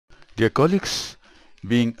Dear colleagues,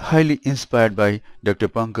 being highly inspired by Dr.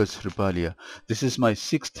 Pankaj Rupalia, this is my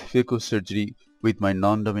sixth Phaco surgery with my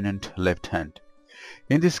non-dominant left hand.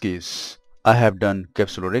 In this case, I have done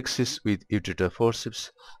capsulorhexis with ureter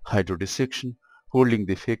forceps, hydrodissection, holding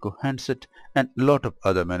the Phaco handset and lot of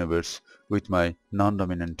other maneuvers with my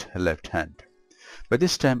non-dominant left hand. By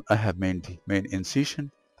this time I have made the main incision,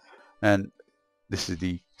 and this is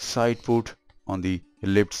the side port on the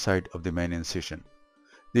left side of the main incision.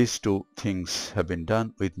 These two things have been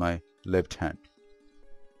done with my left hand.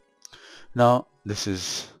 Now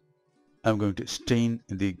I'm going to stain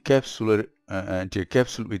the capsular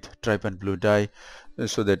capsule with trypan blue dye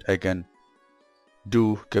so that I can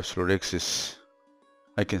do capsulorhexis.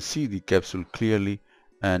 I can see the capsule clearly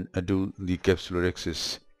and do the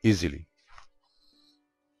capsulorhexis easily.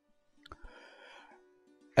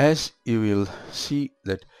 As you will see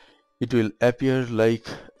that it will appear like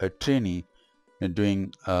a trainee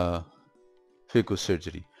doing a Phaco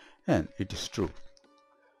surgery, and it is true.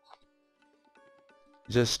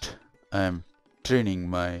 Just I am training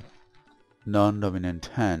my non-dominant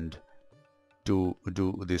hand to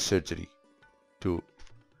do this surgery.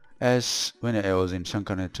 As when I was in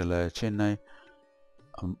Shankar Netralaya, Chennai,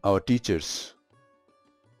 our teachers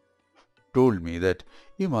told me that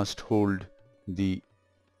you must hold the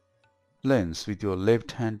lens with your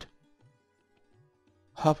left hand.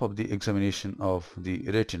 Half of the examination of the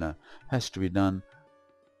retina has to be done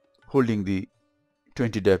holding the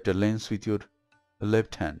 20 diopter lens with your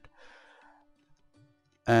left hand.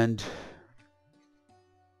 And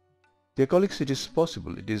dear colleagues, it is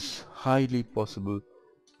possible, it is highly possible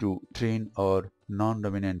to train our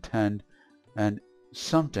non-dominant hand, and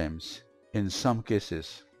sometimes in some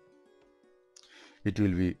cases it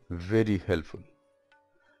will be very helpful.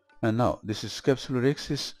 And now this is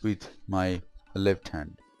capsulorhexis with my left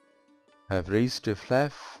hand. I have raised a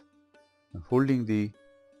flap, holding the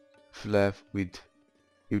flap with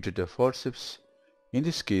ureter forceps. In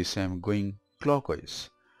this case I am going clockwise.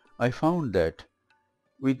 I found that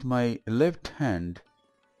with my left hand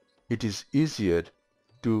it is easier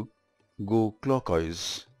to go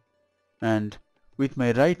clockwise, and with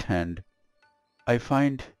my right hand I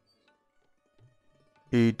find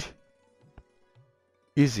it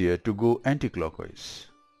easier to go anti-clockwise.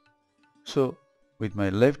 So with my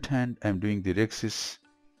left hand I am doing the rhexis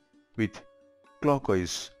with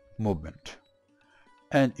clockwise movement,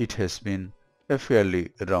 and it has been a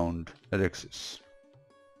fairly round rhexis.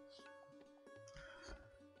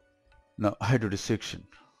 Now hydrodissection.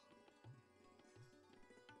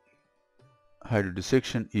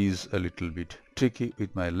 Hydrodissection is a little bit tricky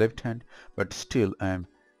with my left hand, but still I'm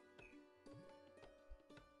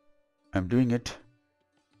doing it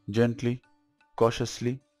gently,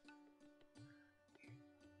 cautiously.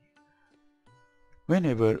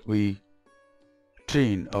 Whenever we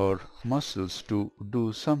train our muscles to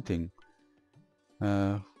do something,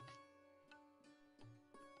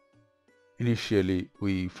 initially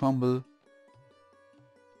we fumble,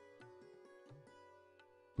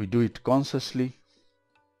 we do it consciously,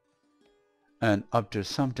 and after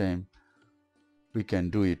some time we can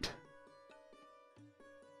do it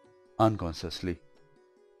unconsciously.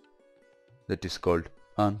 That is called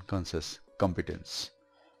unconscious competence.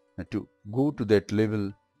 And to go to that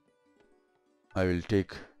level I will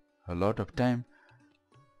take a lot of time,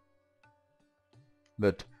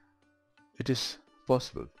 but it is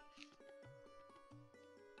possible.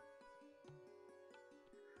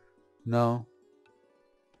 Now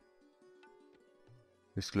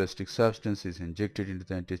viscoelastic substance is injected into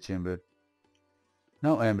the antechamber.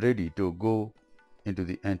 Now I am ready to go into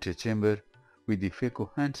the antechamber with the Phaco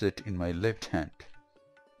handset in my left hand.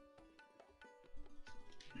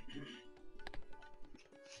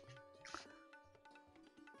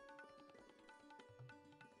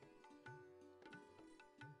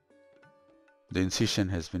 The incision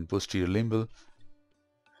has been posterior limbal.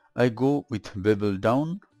 I go with bevel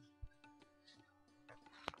down.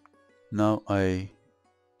 Now I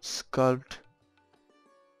sculpt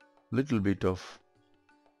little bit of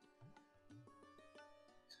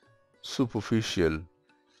superficial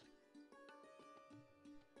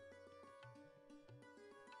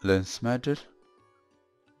lens matter.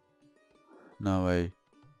 Now I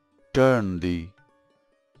turn the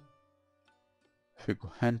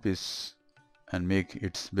Phaco handpiece and make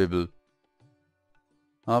its bevel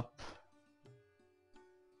up.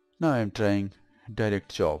 Now I am trying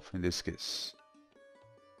direct chop in this case.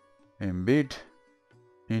 Embed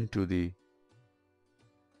into the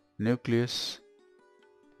nucleus,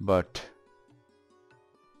 but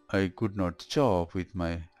I could not chop with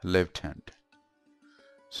my left hand.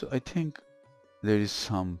 So I think there is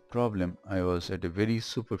some problem. I was at a very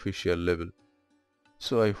superficial level.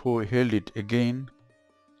 So I held it again,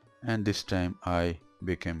 and this time I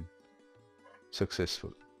became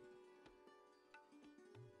successful.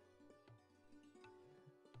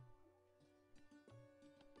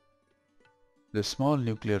 The small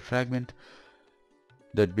nuclear fragment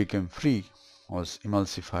that became free was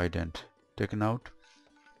emulsified and taken out.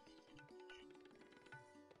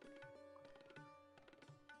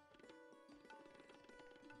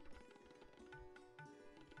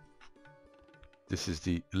 This is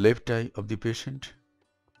the left eye of the patient.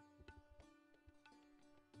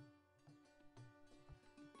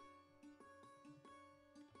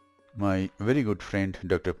 My very good friend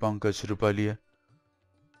Dr. Pankaj Rupalia,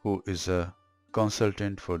 who is a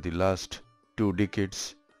consultant for the last 2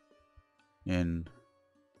 decades in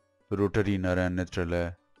Rotary Narayan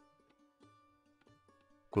Netralaya,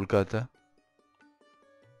 Kolkata,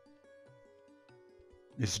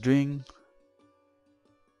 is doing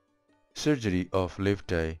surgery of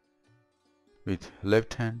left eye with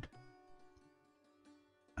left hand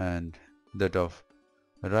and that of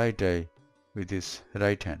right eye with his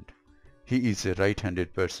right hand. He is a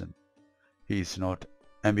right-handed person. He is not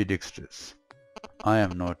ambidextrous. I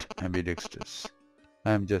am not ambidextrous.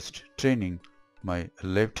 I am just training my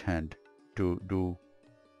left hand to do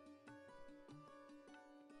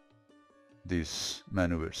these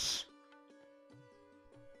maneuvers.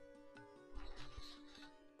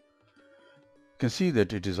 You can see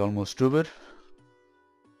that it is almost over.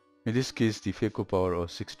 In this case, the Phaco power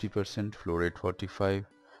was 60%, flow rate 45,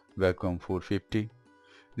 vacuum 450.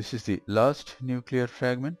 This is the last nuclear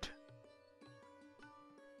fragment,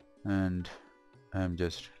 and I am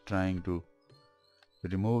just trying to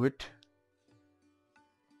remove it.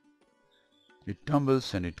 It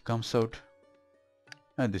tumbles and it comes out,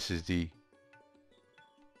 and this is the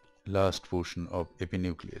last portion of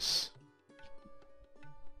epinucleus.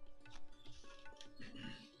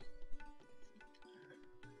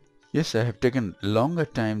 Yes, I have taken longer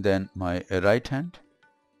time than my right hand,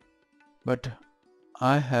 but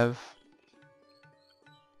I have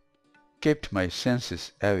kept my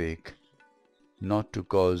senses awake not to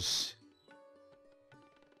cause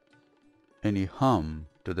any harm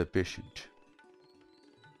to the patient.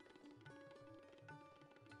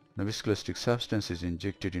 The viscoelastic substance is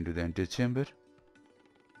injected into the antechamber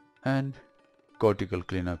and cortical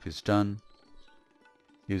cleanup is done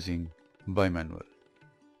using bimanual.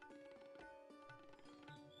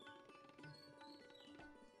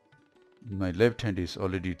 My left hand is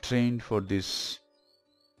already trained for this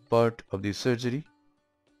part of the surgery.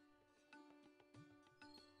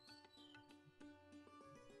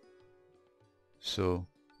 So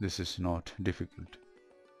this is not difficult.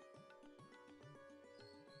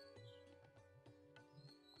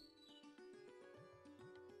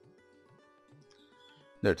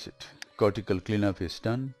 That's it. Cortical cleanup is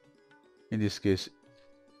done. In this case,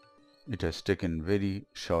 it has taken very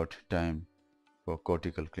short time for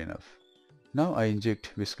cortical cleanup. Now I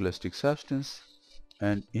inject viscoelastic substance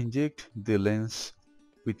and inject the lens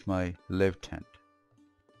with my left hand.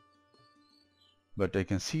 But I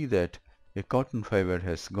can see that a cotton fiber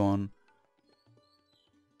has gone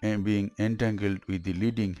and being entangled with the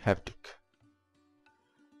leading haptic.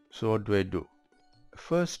 So what do?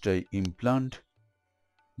 First I implant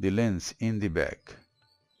the lens in the bag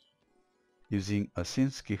using a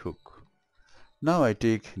Sinskey hook. Now I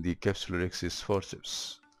take the capsular axis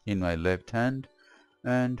forceps in my left hand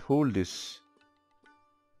and hold this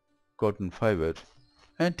cotton fiber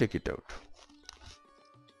and take it out.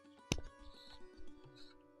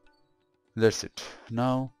 That's it.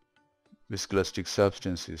 Now viscoelastic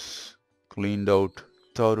substance is cleaned out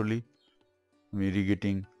thoroughly. I'm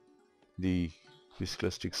irrigating the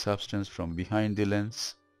viscoelastic substance from behind the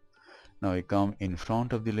lens. Now I come in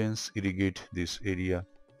front of the lens, irrigate this area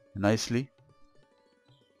nicely.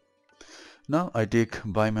 Now I take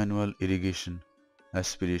bimanual irrigation,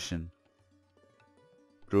 aspiration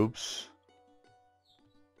probes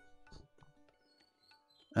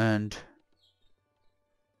and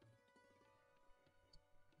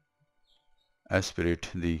aspirate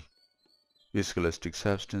the viscoelastic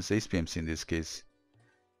substance, HPMC in this case,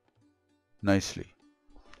 nicely.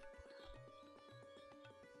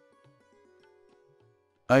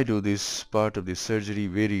 I do this part of the surgery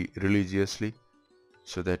very religiously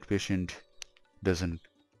so that patient doesn't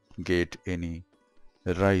get any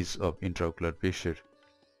rise of intraocular pressure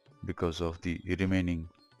because of the remaining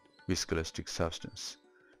viscoelastic substance.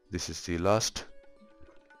 This is the last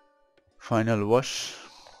final wash.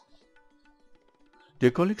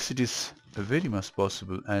 Dear colleagues, it is very much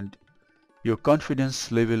possible and your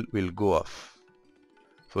confidence level will go up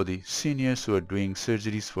For the seniors who are doing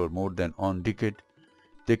surgeries for more than 1 decade,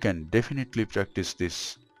 they can definitely practice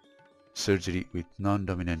this surgery with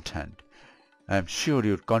non-dominant hand. I am sure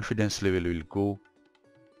your confidence level will go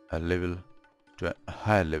a level to a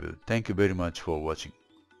higher level. Thank you very much for watching.